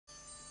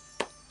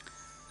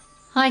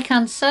Hi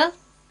Cancer,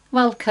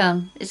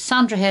 welcome. It's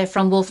Sandra here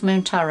from Wolf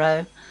Moon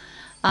Tarot.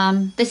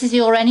 This is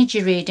your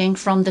energy reading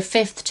from the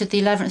 5th to the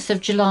 11th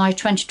of July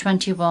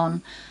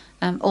 2021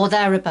 or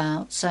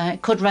thereabouts.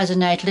 It could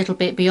resonate a little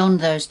bit beyond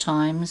those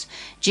times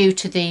due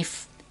to the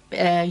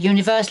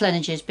universal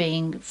energies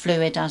being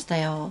fluid as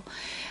they are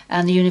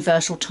and the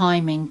universal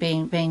timing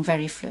being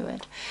very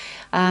fluid.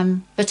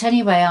 But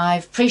anyway,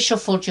 I've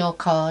pre-shuffled your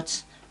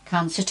cards,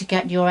 Cancer, to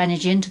get your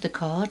energy into the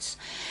cards.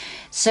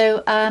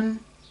 So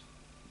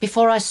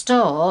before I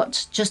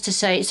start, just to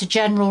say it's a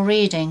general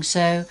reading,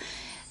 so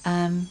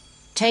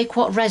take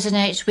what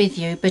resonates with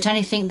you, but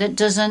anything that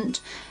doesn't,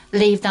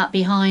 leave that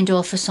behind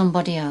or for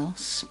somebody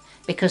else,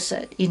 because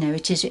you know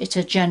it's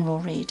a general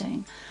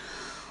reading.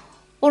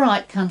 All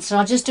right, Cancer,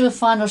 I'll just do a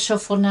final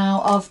shuffle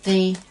now of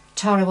the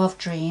Tarot of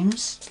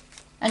Dreams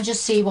and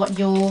just see what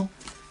your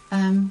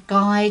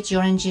guides,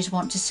 your energies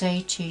want to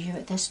say to you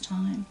at this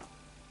time.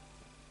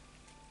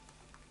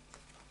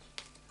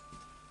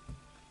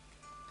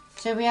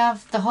 So we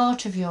have the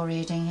heart of your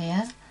reading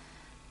here,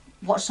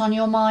 what's on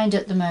your mind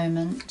at the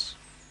moment,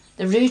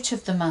 the root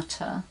of the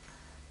matter,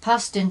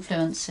 past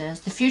influences,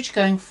 the future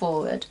going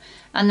forward,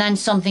 and then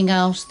something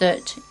else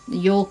that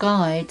your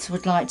guides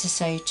would like to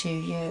say to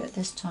you at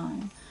this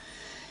time.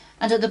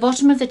 And at the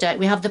bottom of the deck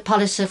we have the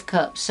Palace of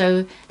Cups,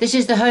 so this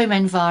is the home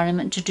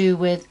environment to do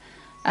with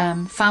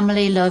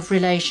family, love,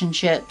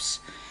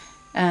 relationships,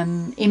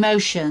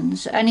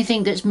 emotions,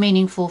 anything that's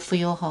meaningful for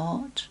your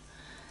heart.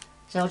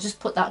 So I'll just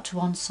put that to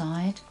one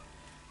side.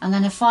 And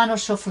then a final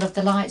shuffle of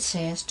the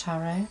Lightseer's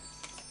Tarot.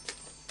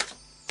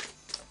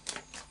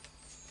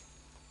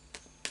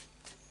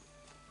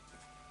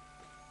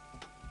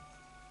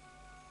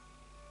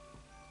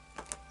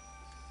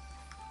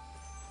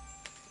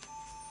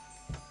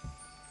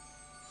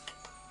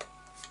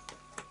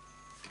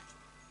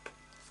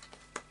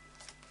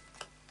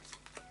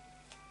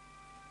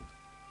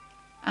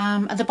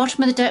 At the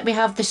bottom of the deck we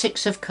have the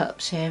Six of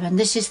Cups here, and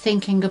this is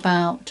thinking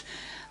about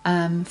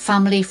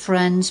family,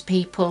 friends,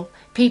 people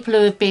who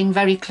have been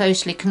very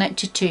closely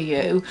connected to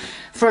you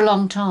for a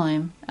long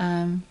time.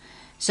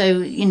 So,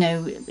 you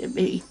know,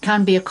 it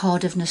can be a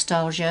card of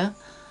nostalgia,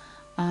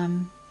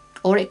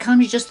 or it can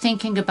be just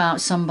thinking about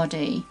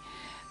somebody,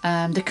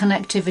 the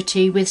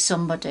connectivity with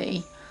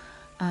somebody,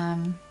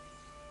 you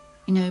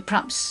know,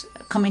 perhaps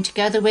coming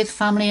together with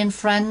family and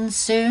friends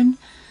soon.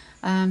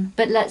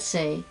 But let's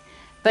see.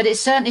 But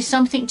it's certainly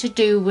something to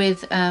do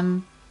with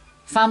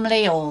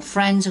family or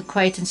friends,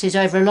 acquaintances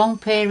over a long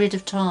period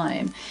of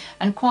time,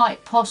 and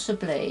quite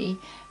possibly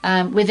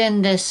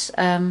within this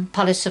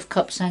Palace of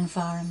Cups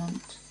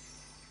environment.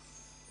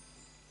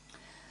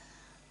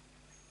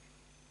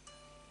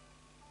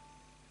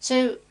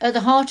 So at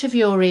the heart of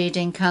your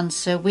reading,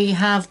 Cancer, we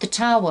have the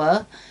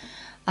Tower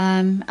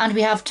and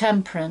we have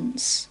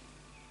Temperance.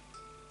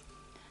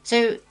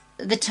 So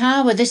the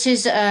Tower, this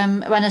is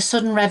when a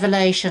sudden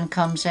revelation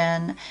comes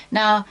in.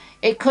 Now,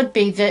 it could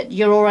be that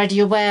you're already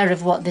aware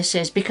of what this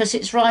is because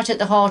it's right at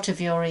the heart of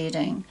your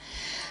reading.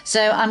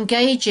 So I'm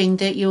gauging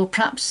that you'll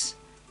perhaps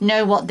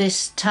know what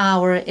this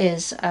Tower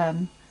is,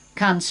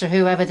 Cancer,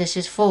 whoever this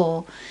is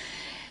for.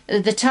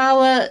 The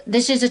Tower,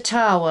 this is a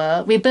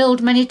tower. We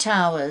build many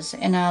towers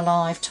in our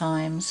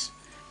lifetimes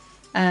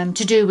to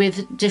do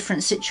with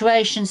different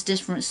situations,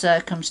 different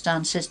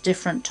circumstances,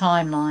 different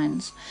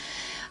timelines.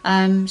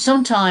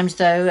 Sometimes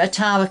though a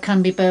tower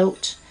can be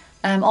built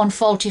on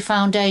faulty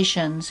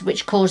foundations,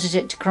 which causes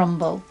it to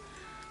crumble,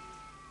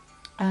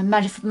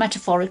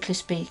 metaphorically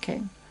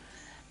speaking.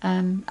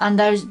 And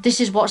this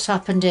is what's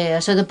happened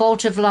here. So the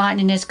bolt of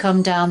lightning has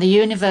come down. The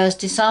universe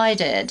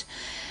decided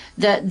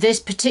that this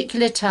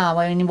particular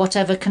tower, in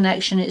whatever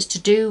connection it's to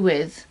do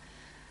with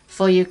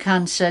for you,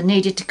 Cancer,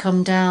 needed to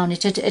come down.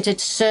 It had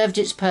served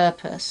its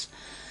purpose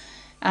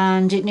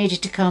and it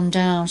needed to come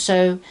down.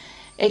 So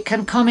it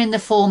can come in the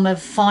form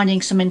of finding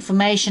some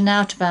information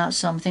out about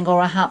something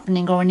or a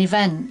happening or an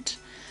event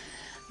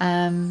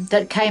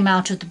that came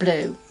out of the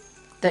blue,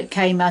 that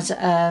came as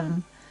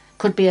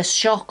could be a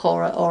shock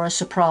or a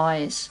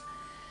surprise,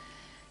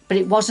 but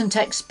it wasn't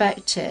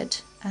expected.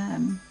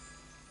 In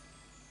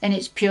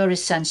its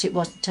purest sense, it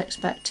wasn't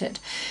expected.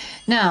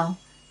 Now,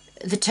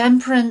 the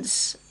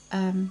Temperance,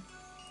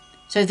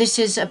 so this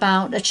is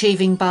about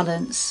achieving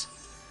balance,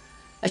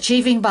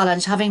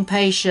 having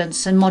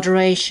patience and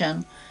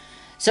moderation.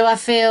 So I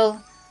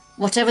feel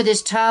whatever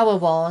this tower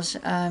was,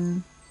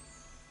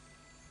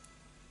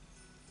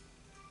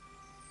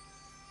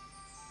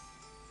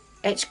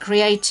 it's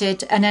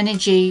created an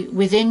energy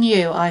within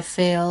you, I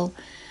feel,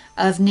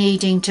 of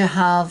needing to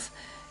have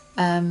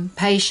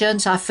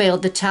patience. I feel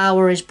the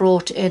tower is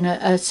brought in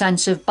a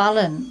sense of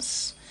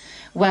balance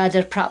where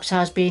there perhaps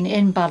has been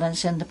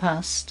imbalance in the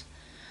past.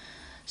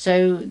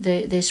 So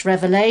this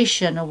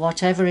revelation or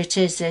whatever it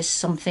is, there's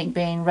something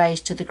being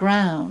raised to the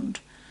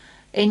ground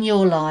in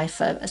your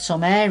life,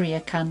 some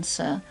area,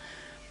 Cancer,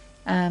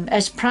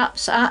 has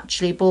perhaps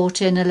actually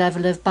brought in a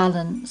level of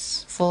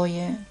balance for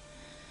you.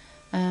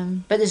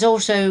 But there's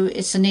also,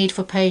 it's a need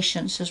for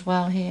patience as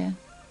well here,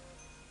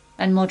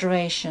 and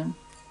moderation.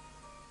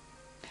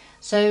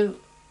 So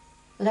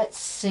let's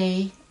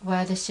see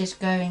where this is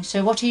going.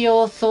 So what are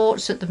your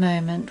thoughts at the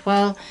moment?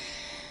 Well,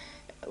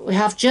 we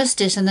have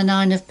justice and the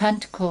Nine of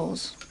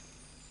Pentacles.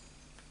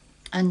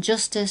 And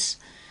justice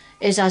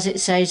is, as it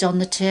says on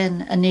the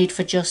tin, a need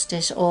for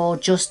justice, or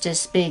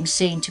justice being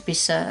seen to be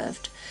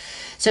served.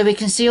 So we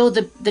can see all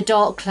the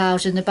dark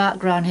clouds in the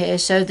background here.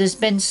 So there's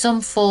been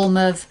some form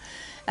of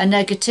a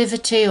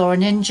negativity or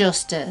an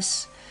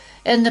injustice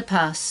in the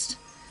past.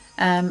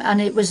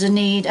 And it was a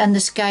need, and the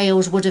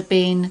scales would have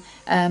been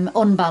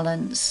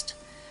unbalanced.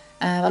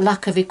 A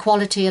lack of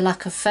equality, a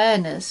lack of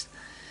fairness.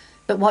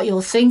 But what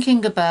you're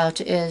thinking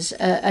about is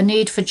a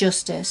need for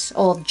justice,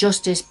 or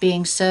justice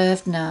being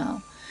served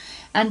now.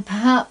 And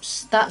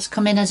perhaps that's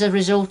coming as a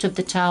result of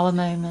the Tower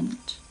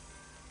moment.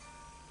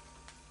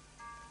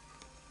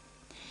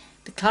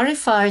 The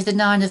clarifier is the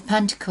Nine of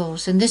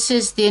Pentacles, and this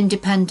is the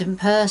independent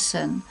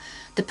person,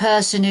 the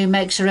person who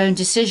makes her own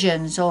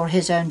decisions, or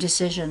his own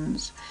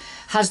decisions,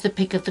 has the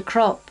pick of the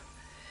crop,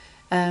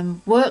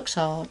 works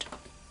hard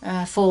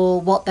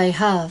for what they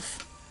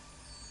have.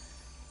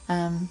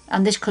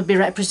 And this could be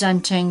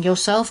representing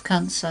yourself,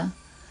 Cancer.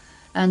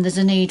 And there's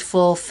a need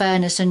for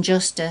fairness and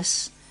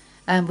justice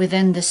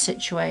within this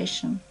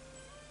situation.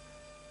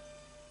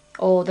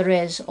 Or there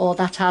is, or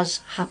that has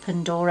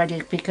happened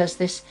already, because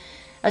this,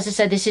 as I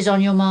said, this is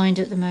on your mind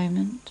at the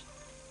moment.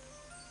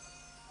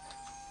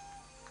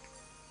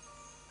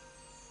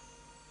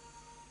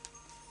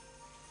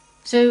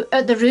 So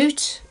at the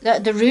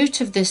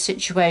root of this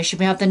situation,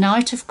 we have the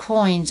Knight of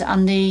Coins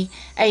and the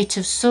Eight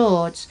of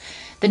Swords.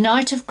 The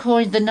Knight of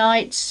Coins, the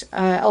Knights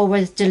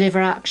always deliver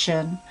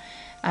action.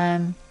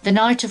 The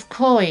Knight of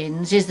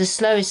Coins is the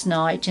slowest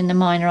knight in the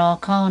minor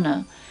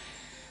arcana.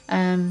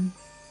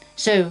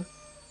 So,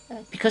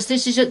 because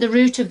this is at the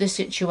root of the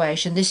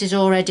situation, this has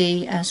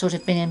already sort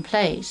of been in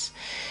place.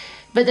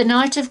 But the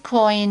Knight of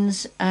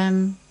Coins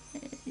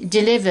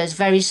delivers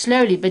very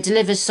slowly, but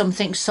delivers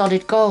something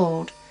solid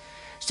gold.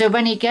 So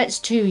when he gets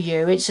to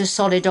you, it's a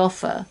solid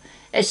offer,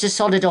 it's a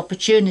solid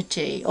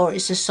opportunity, or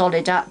it's a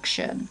solid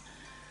action,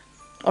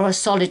 or a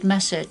solid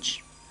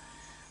message.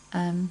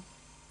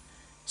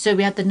 So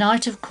we had the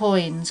Knight of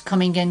Coins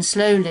coming in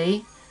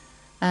slowly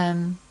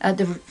at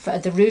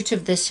the root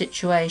of this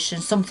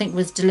situation. Something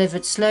was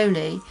delivered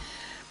slowly.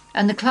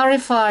 And the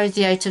clarifier is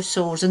the Eight of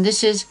Swords, and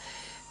this is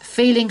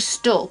feeling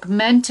stuck,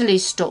 mentally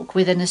stuck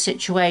within a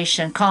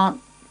situation, can't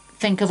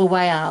think of a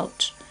way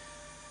out.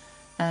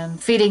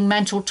 Feeling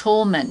mental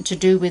torment to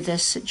do with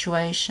this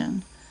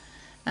situation.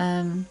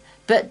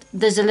 But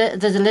there's a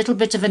little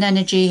bit of an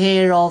energy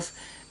here of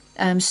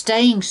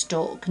staying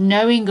stuck,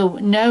 knowing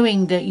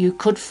that you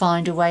could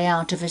find a way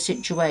out of a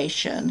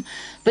situation,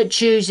 but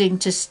choosing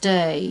to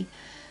stay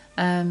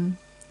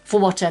for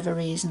whatever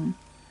reason.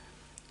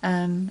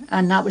 And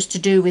that was to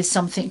do with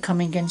something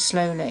coming in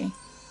slowly.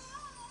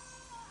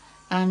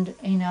 And,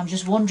 I'm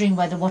just wondering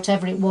whether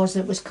whatever it was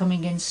that was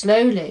coming in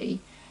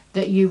slowly,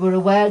 that you were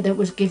aware that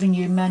was giving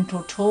you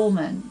mental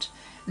torment,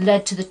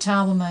 led to the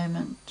Tower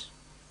moment.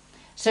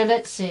 So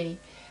let's see.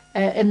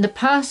 In the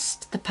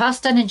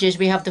past energies,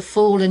 we have the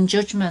Fool and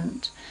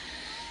Judgment.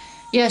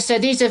 Yeah, so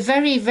these are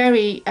very,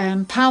 very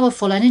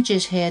powerful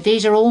energies here.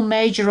 These are all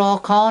major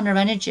arcana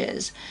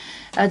energies.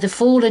 The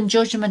Fool and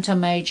Judgment are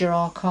major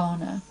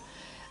arcana.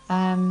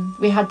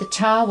 We had the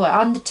Tower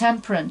and the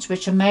Temperance,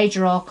 which are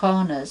major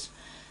arcanas.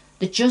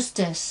 The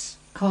Justice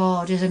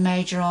card is a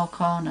major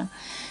arcana.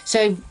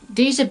 So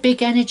these are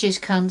big energies,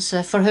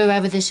 Cancer, for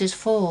whoever this is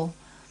for.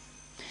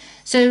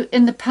 So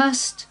in the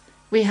past,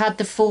 we had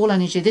the Fool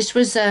energy. This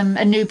was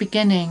a new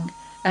beginning,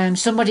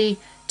 somebody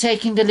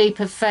taking the leap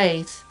of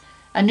faith,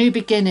 a new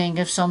beginning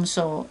of some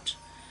sort.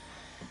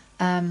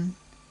 The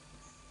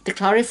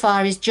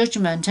clarifier is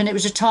Judgment, and it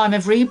was a time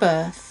of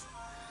rebirth,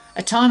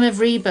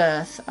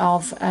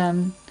 of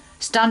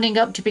standing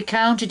up to be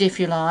counted, if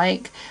you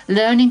like,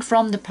 learning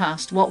from the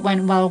past, what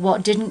went well,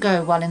 what didn't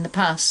go well in the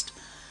past,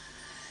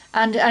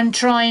 and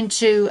trying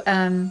to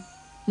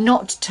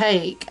not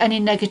take any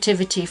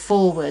negativity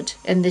forward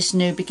in this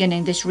new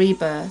beginning, this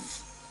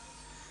rebirth.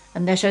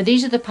 And so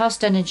these are the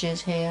past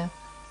energies here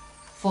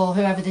for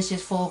whoever this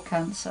is for,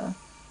 Cancer.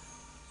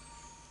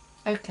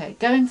 Okay,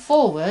 going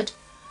forward,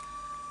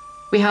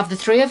 we have the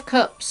Three of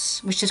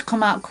Cups, which has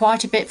come out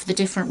quite a bit for the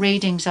different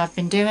readings I've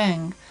been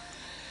doing.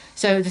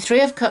 So the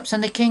Three of Cups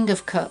and the King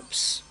of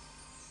Cups.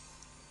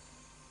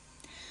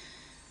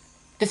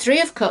 The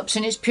Three of Cups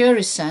in its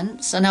purest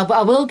sense, and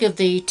I will give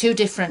the two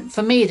different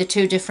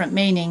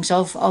meanings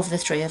of the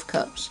Three of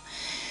Cups.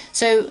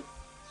 So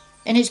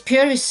in its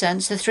purest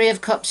sense, the Three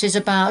of Cups is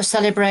about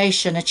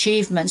celebration,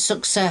 achievement,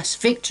 success,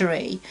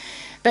 victory,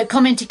 but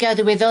coming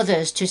together with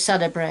others to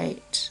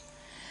celebrate.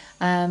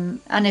 And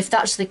if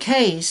that's the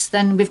case,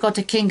 then we've got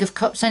a King of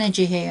Cups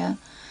energy here.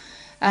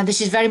 And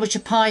this is very much a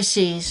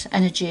Pisces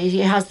energy.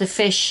 He has the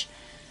fish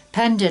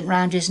pendant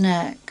round his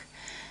neck.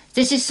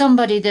 This is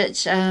somebody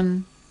that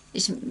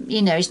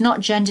it's not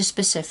gender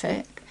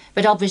specific,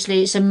 but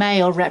obviously it's a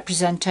male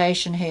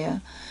representation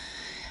here.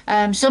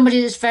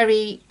 Somebody that's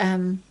very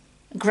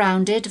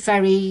grounded,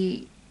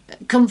 very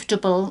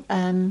comfortable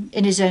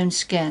in his own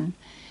skin,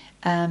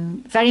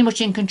 very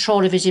much in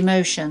control of his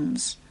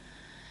emotions.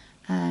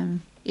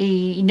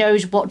 He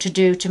knows what to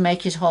do to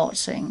make his heart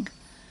sing.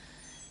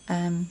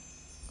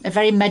 A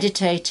very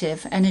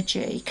meditative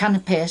energy, can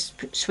appear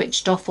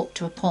switched off up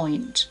to a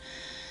point.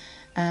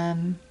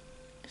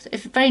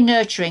 It's very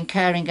nurturing,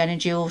 caring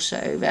energy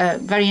also,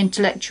 very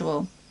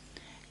intellectual,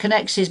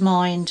 connects his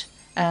mind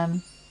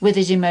with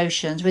his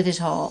emotions, with his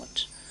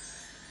heart.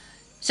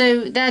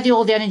 So they're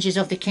all the energies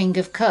of the King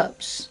of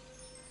Cups.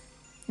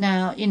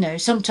 Now, you know,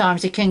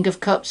 sometimes the King of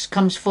Cups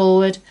comes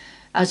forward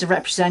as a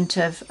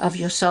representative of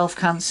yourself,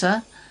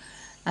 Cancer,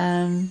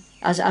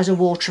 as a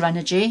water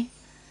energy.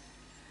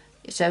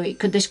 So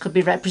this could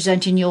be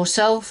representing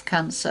yourself,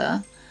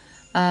 Cancer.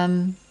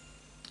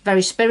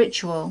 Very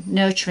spiritual,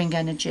 nurturing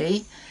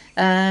energy.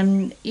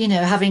 You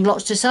know, having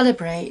lots to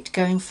celebrate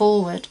going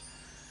forward.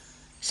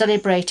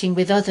 Celebrating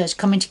with others,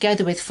 coming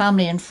together with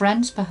family and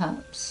friends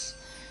perhaps.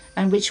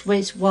 And which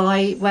was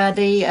where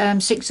the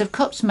Six of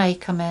Cups may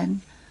come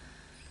in.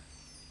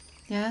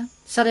 Yeah,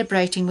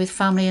 celebrating with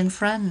family and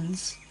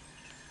friends.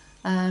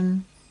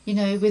 You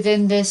know,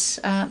 within this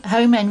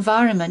home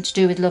environment to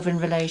do with love and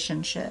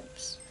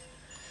relationships.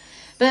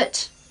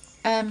 But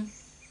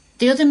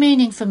the other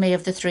meaning for me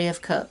of the Three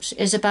of Cups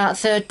is about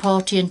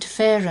third-party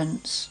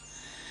interference.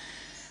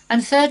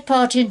 And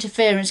third-party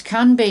interference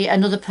can be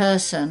another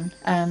person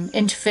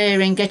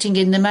interfering, getting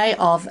in the way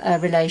of a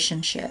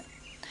relationship.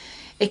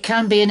 It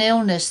can be an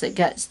illness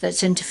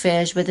that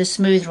interferes with the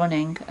smooth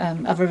running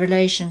of a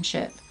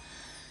relationship.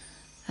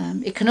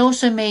 It can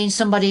also mean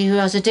somebody who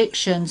has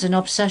addictions and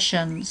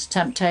obsessions,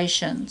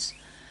 temptations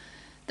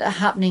that are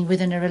happening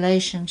within a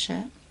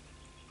relationship.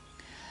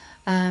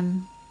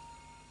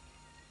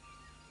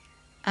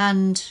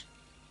 And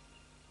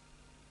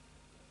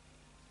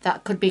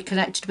that could be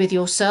connected with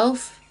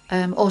yourself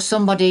or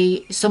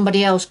somebody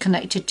else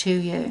connected to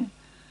you,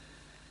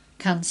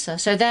 Cancer.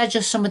 So they're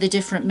just some of the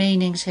different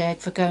meanings here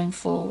for going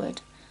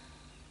forward,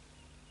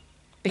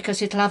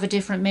 because it'll have a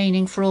different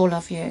meaning for all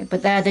of you,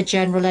 but they're the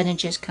general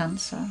energies,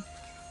 Cancer.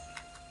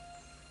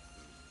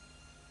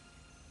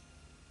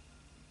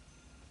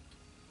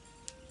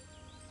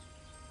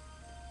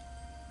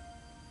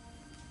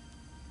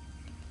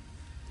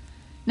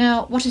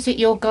 Now, what is it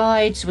your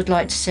guides would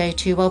like to say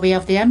to you? Well, we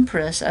have the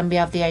Empress and we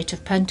have the Eight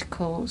of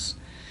Pentacles.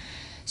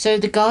 So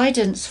the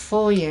guidance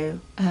for you,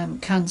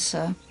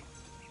 Cancer,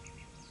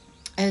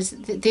 is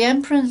the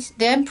Empress.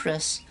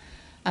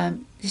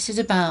 This is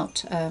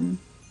about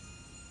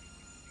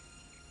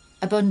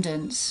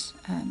abundance,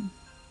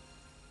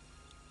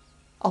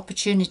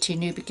 opportunity,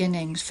 new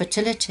beginnings,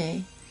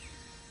 fertility,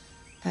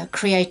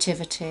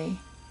 creativity,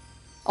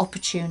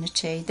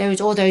 opportunity.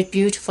 All those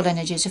beautiful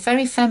energies. A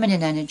very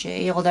feminine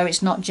energy, although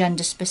it's not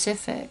gender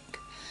specific.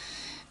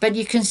 But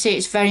you can see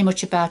it's very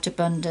much about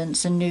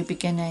abundance and new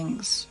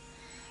beginnings.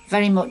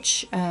 Very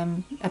much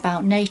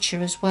about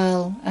nature as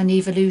well, and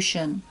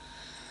evolution.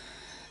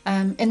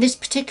 In this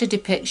particular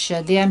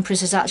depiction, the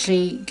Empress has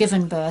actually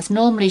given birth.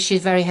 Normally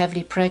she's very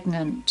heavily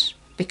pregnant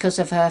because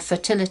of her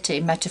fertility,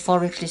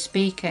 metaphorically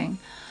speaking.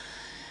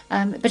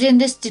 But in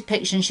this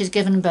depiction she's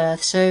given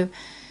birth. So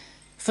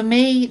for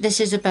me this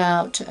is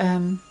about a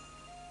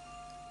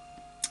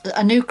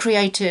new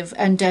creative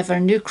endeavour, a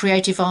new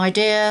creative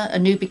idea, a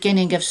new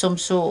beginning of some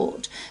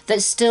sort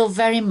that's still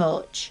very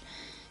much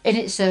in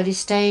its early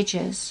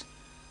stages,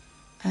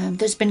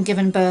 that's been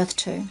given birth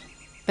to,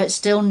 but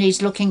still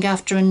needs looking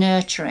after and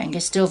nurturing,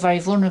 is still very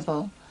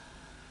vulnerable.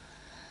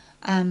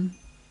 And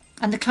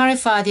to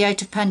clarify the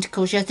Eight of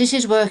Pentacles, yes, this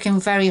is working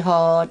very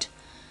hard.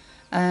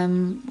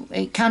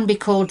 It can be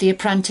called the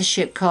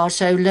apprenticeship card,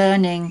 so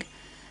learning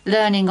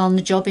on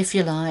the job, if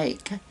you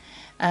like,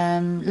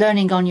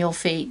 learning on your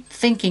feet,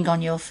 thinking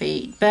on your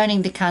feet,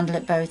 burning the candle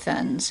at both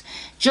ends,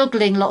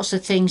 juggling lots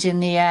of things in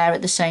the air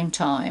at the same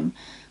time,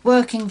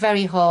 working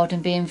very hard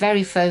and being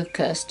very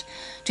focused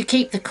to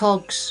keep the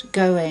cogs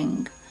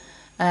going.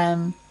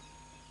 And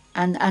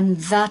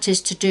that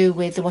is to do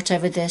with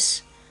whatever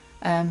this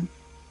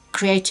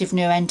creative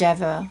new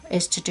endeavour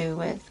is to do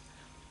with,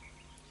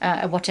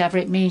 whatever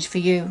it means for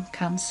you,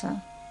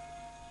 Cancer.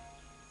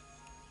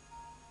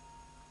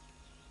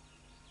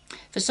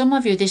 For some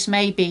of you this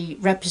may be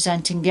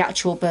representing the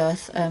actual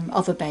birth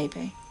of a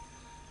baby.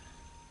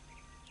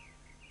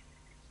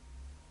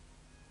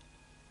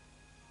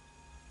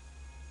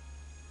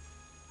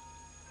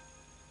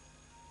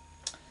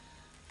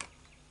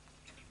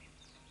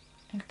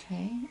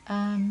 Okay.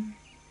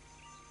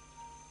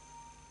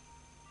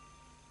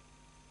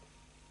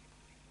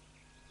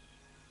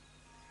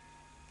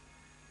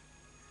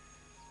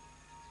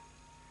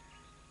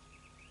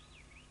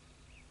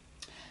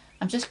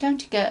 I'm just going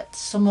to get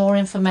some more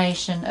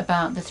information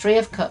about the Three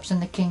of Cups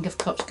and the King of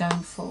Cups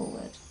going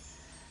forward.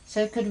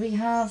 So could we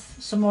have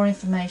some more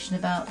information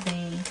about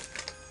the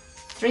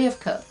Three of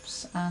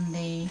Cups and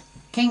the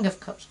King of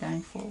Cups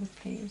going forward,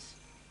 please?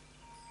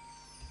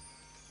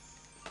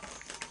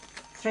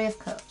 Three of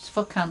Cups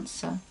for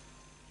Cancer.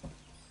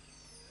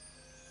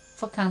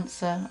 For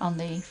Cancer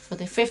for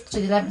the 5th to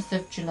the 11th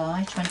of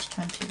July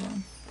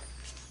 2021.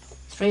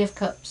 Three of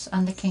Cups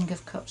and the King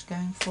of Cups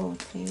going forward,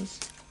 please.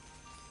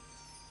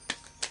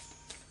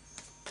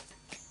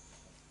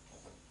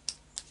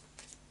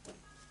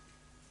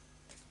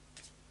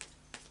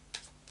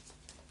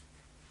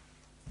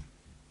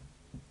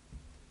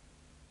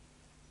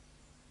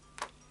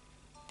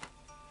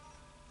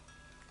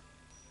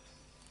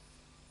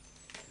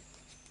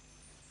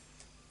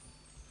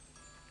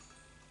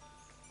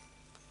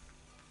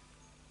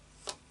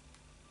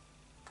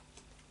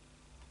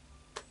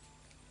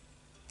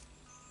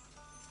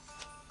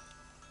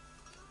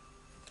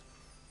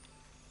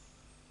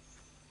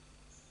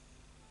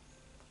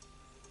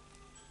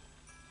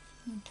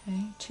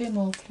 Okay, two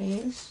more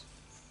please.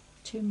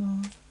 Two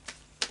more.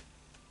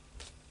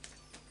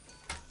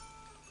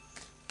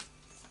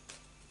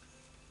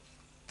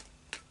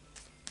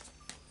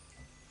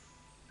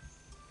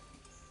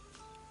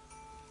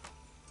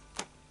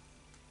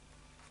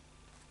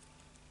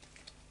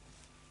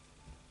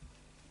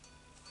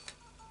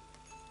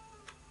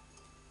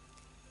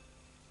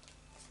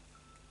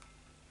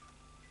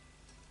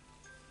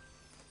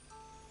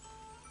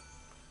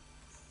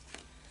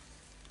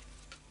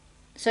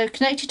 So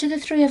connected to the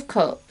Three of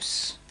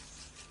Cups,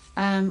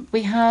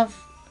 we have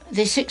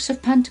the Six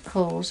of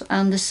Pentacles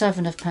and the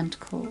Seven of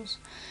Pentacles.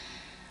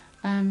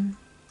 So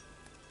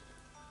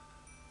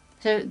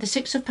the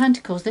Six of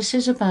Pentacles, this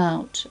is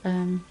about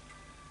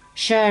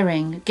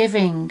sharing,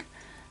 giving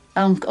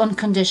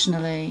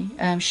unconditionally,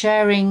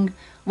 sharing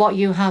what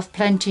you have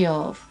plenty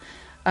of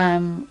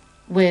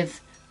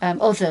with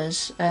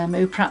others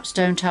who perhaps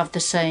don't have the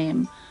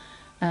same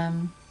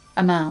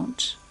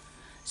amount.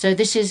 So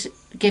this is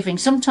giving.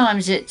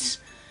 Sometimes it's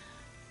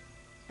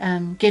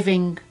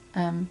giving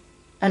a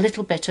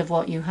little bit of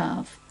what you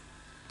have.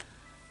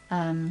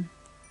 But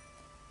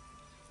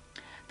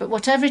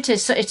whatever it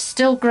is, it's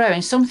still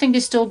growing. Something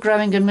is still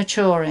growing and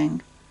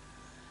maturing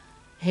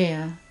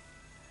here.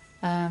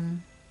 So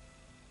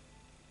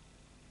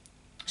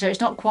it's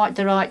not quite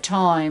the right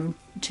time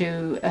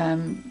to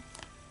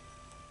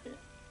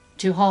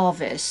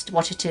harvest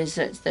what it is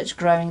that's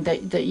growing,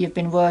 that you've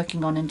been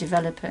working on and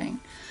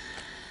developing.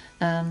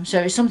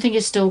 So something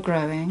is still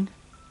growing,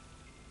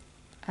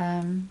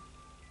 and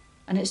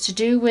it's to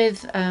do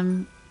with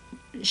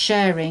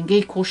sharing,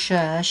 equal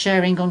share,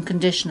 sharing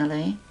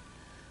unconditionally.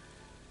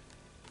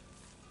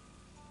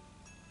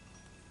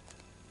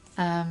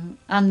 And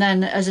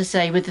then, as I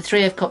say, with the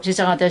Three of Cups, it's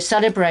either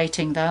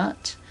celebrating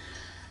that,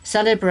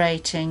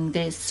 celebrating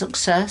the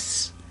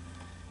success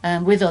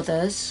with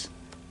others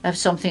of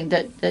something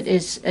that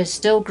is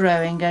still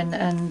growing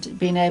and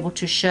being able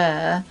to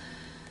share.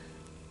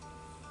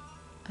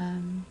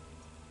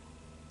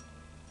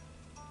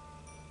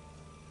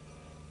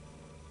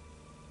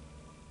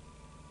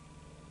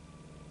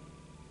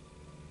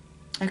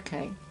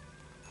 Okay.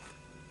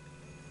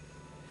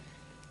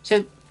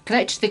 So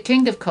connected to the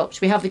King of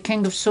Cups, we have the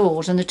King of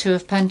Swords and the Two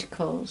of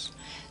Pentacles.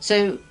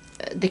 So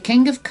the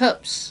King of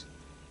Cups,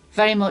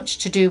 very much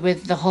to do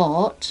with the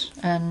heart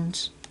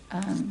and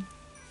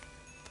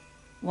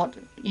what,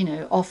 you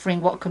know,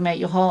 offering what can make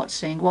your heart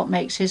sing, what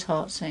makes his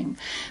heart sing.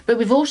 But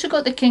we've also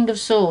got the King of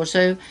Swords.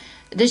 So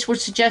this would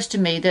suggest to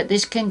me that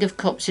this King of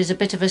Cups is a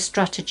bit of a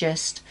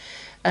strategist.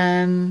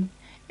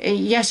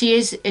 Yes, he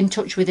is in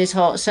touch with his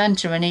heart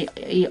centre, and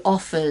he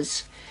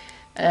offers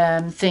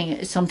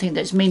something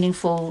that's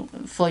meaningful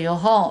for your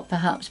heart,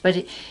 perhaps.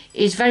 But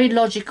he's very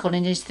logical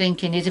in his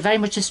thinking. He's very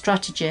much a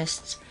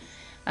strategist.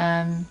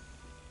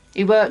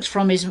 He works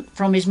from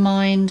his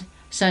mind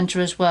centre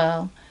as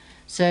well.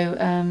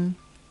 So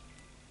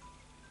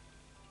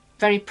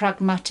very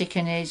pragmatic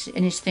in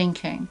his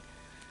thinking.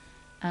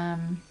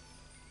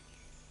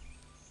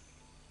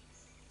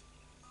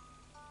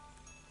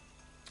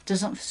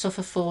 Doesn't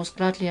suffer fools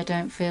gladly, I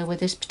don't feel, with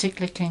this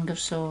particular King of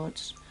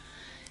Swords.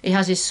 He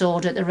has his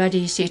sword at the ready,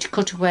 you see, to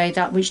cut away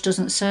that which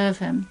doesn't serve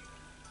him.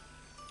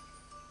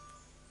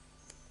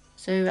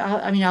 So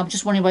I mean, I'm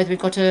just wondering whether we've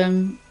got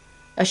a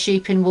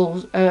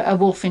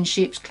wolf in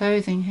sheep's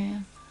clothing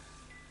here.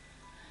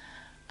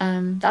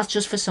 That's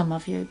just for some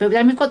of you. But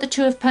then we've got the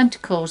Two of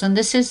Pentacles, and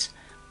this is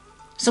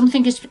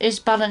something is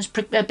balanced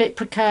a bit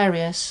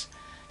precarious.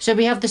 So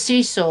we have the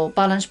seesaw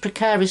balanced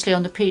precariously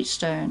on the peach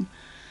stone.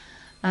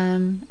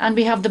 And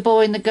we have the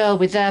boy and the girl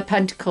with their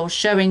pentacles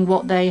showing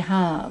what they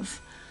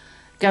have,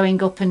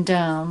 going up and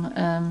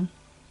down.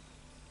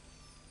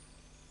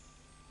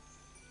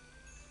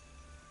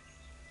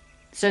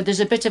 So there's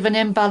a bit of an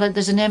imbalance.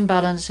 There's an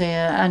imbalance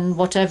here, and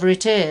whatever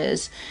it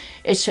is,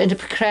 it's in a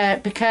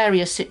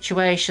precarious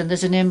situation.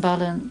 There's an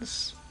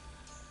imbalance.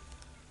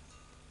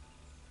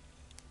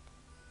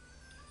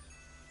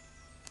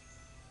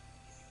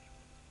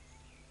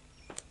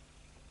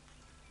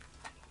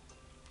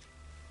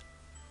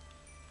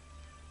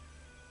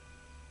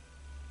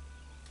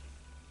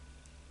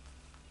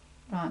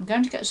 Right, I'm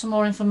going to get some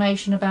more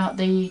information about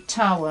the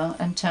Tower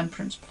and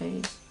Temperance,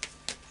 please.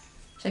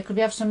 So could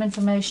we have some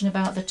information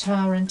about the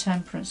Tower and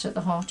Temperance at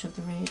the heart of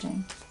the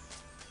reading?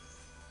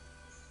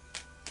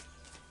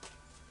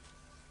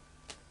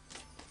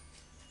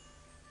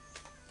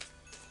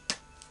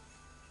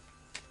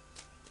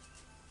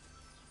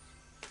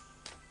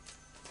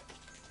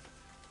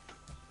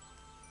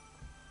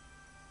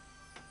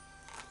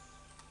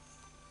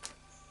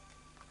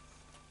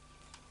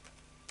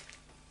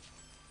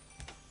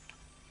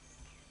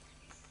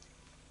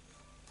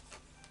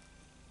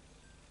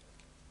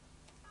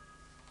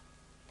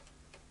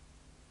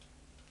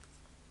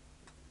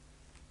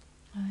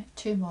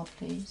 2 more,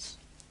 please.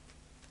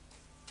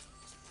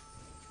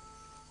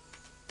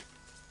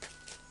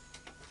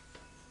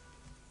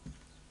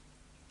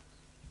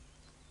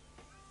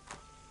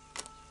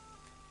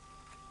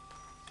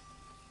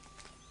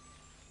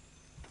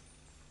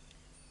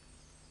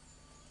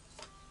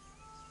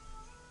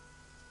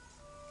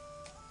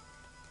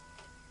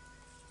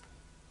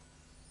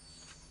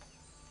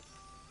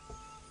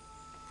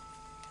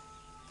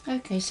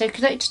 Okay, so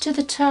connected to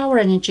the Tower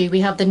energy,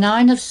 we have the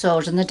 9 of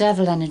Swords and the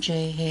Devil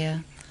energy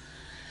here.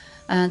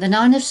 The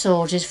 9 of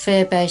Swords is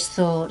fear-based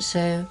thoughts,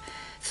 so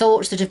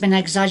thoughts that have been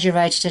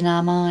exaggerated in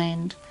our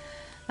mind,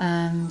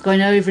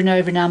 going over and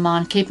over in our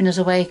mind, keeping us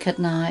awake at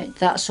night,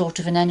 that sort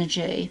of an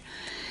energy.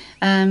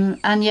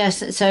 And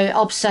yes, so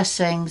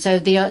obsessing, so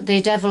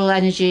the Devil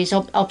energy is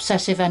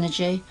obsessive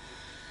energy,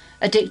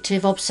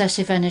 addictive,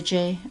 obsessive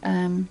energy,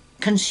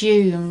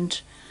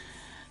 consumed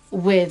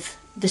with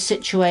the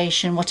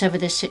situation, whatever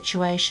this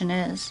situation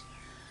is.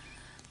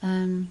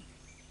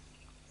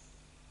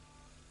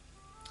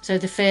 So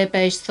the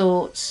fear-based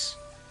thoughts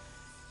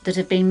that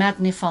have been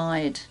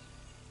magnified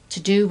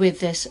to do with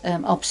this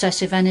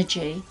obsessive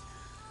energy,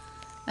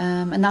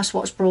 and that's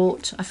what's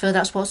brought, I feel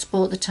that's what's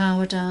brought the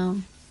Tower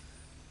down.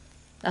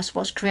 That's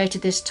what's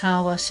created this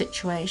Tower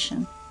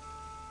situation.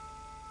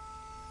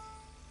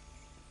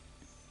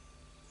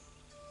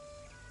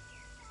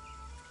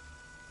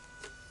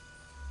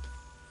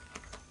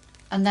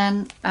 And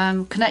then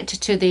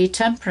connected to the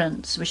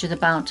Temperance, which is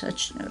about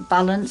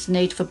balance,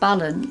 need for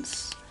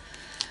balance,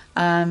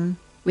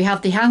 we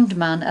have the Hanged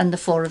Man and the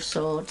 4 of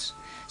Swords.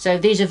 So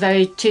these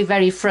are two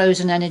very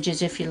frozen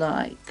energies, if you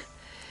like.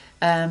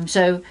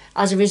 So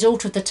as a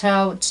result of the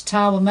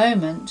Tower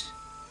moment,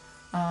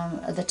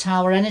 the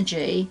Tower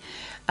energy,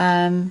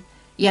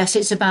 yes,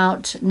 it's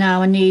about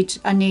now a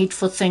need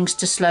for things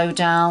to slow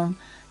down,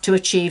 to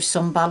achieve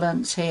some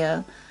balance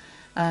here.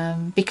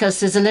 Because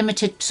there's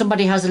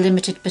somebody has a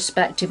limited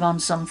perspective on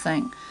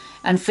something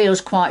and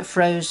feels quite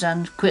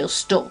frozen, feels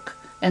stuck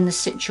in the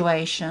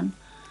situation.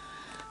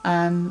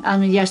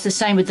 And yes, the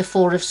same with the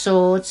 4 of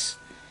Swords.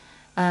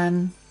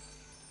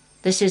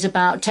 This is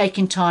about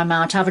taking time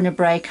out, having a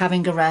break,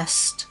 having a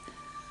rest,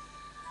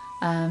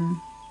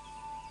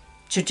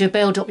 to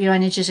build up your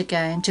energies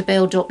again, to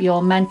build up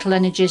your mental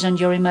energies and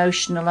your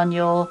emotional and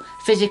your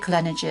physical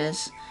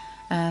energies.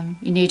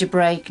 You need a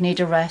break,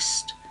 need a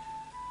rest,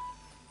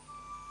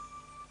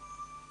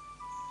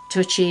 to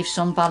achieve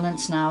some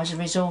balance now as a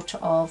result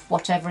of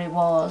whatever it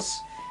was,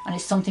 and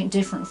it's something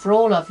different for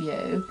all of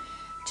you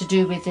to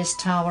do with this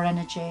Tower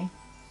energy.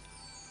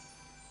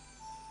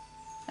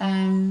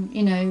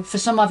 You know, for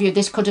some of you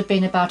this could have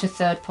been about a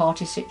third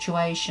party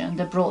situation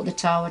that brought the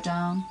Tower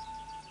down,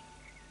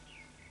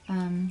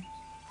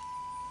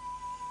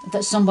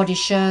 that somebody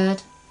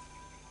shared.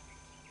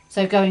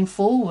 So going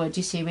forward,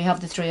 you see, we have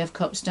the 3 of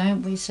Cups,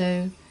 don't we?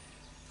 So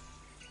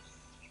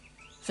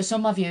for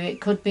some of you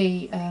it could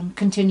be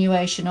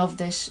continuation of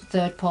this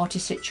third party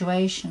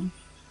situation,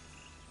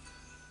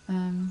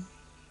 and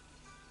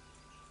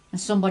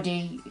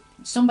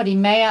somebody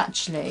may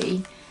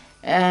actually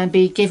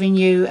be giving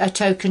you a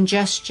token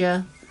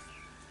gesture,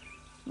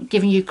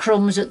 giving you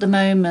crumbs at the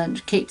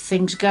moment, keep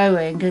things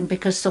going, and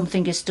because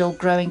something is still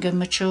growing and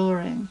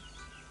maturing.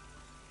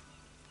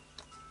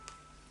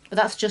 But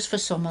that's just for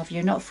some of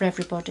you, not for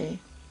everybody.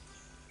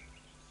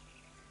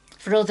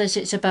 For others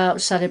it's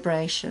about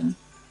celebration.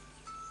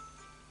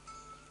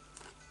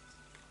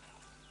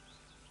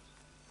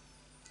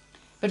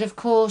 But of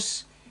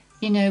course,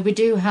 you know, we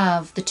do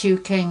have the 2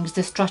 kings,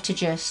 the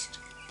strategist,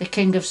 the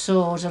King of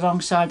Swords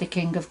alongside the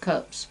King of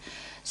Cups.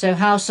 So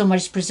how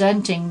somebody's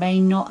presenting may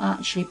not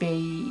actually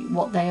be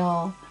what they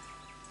are.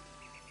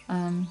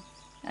 And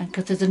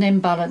because there's an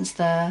imbalance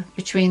there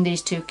between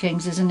these 2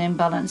 kings, there's an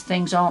imbalance,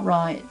 things aren't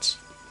right.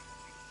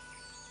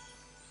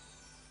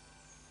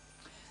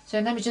 So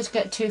let me just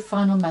get 2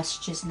 final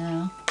messages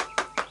now.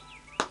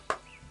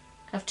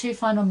 I have 2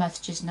 final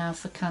messages now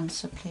for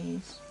Cancer,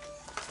 please.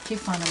 2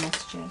 final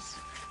messages.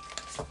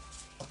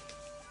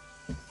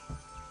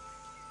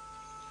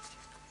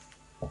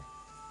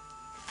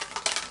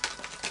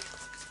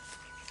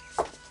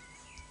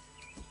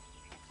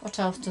 What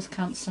else does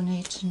Cancer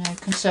need to know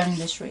concerning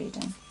this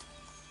reading?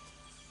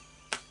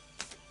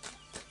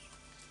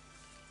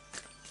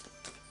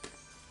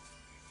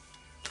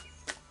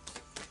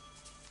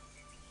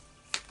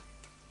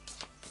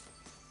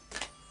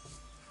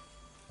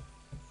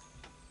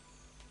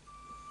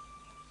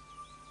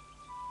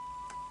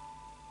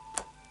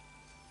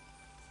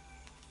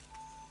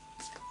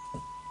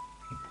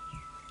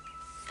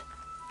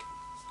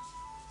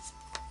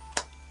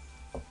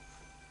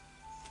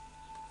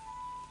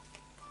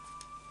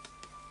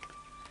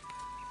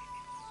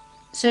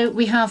 So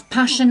we have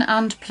passion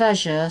and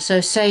pleasure,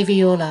 so savour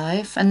your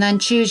life, and then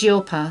choose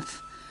your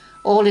path.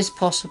 All is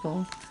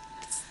possible.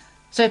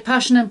 So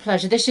passion and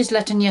pleasure, this is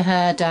letting your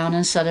hair down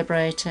and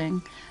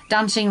celebrating,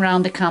 dancing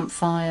round the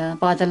campfire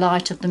by the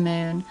light of the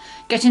moon,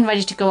 getting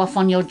ready to go off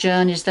on your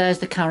journeys. There's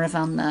the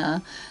caravan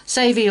there.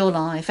 Savour your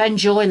life,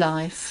 enjoy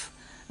life,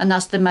 and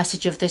that's the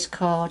message of this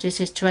card, is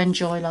to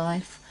enjoy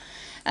life.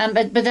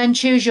 But then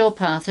choose your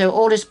path. So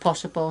all is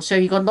possible. So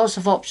you've got lots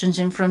of options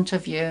in front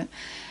of you,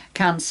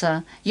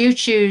 Cancer. You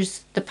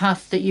choose the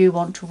path that you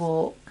want to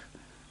walk.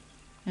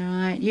 All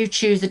right. You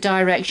choose the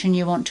direction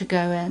you want to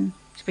go in.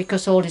 It's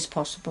because all is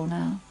possible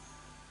now.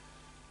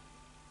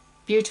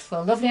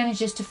 Beautiful. Lovely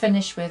energies to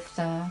finish with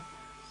there.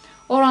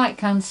 All right,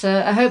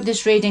 Cancer. I hope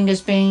this reading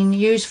has been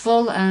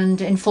useful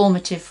and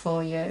informative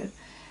for you.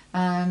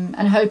 And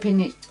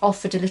hoping it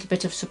offered a little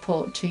bit of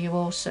support to you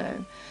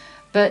also.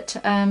 But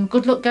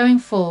good luck going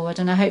forward,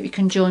 and I hope you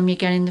can join me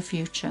again in the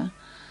future.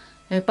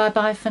 Bye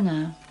bye for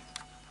now.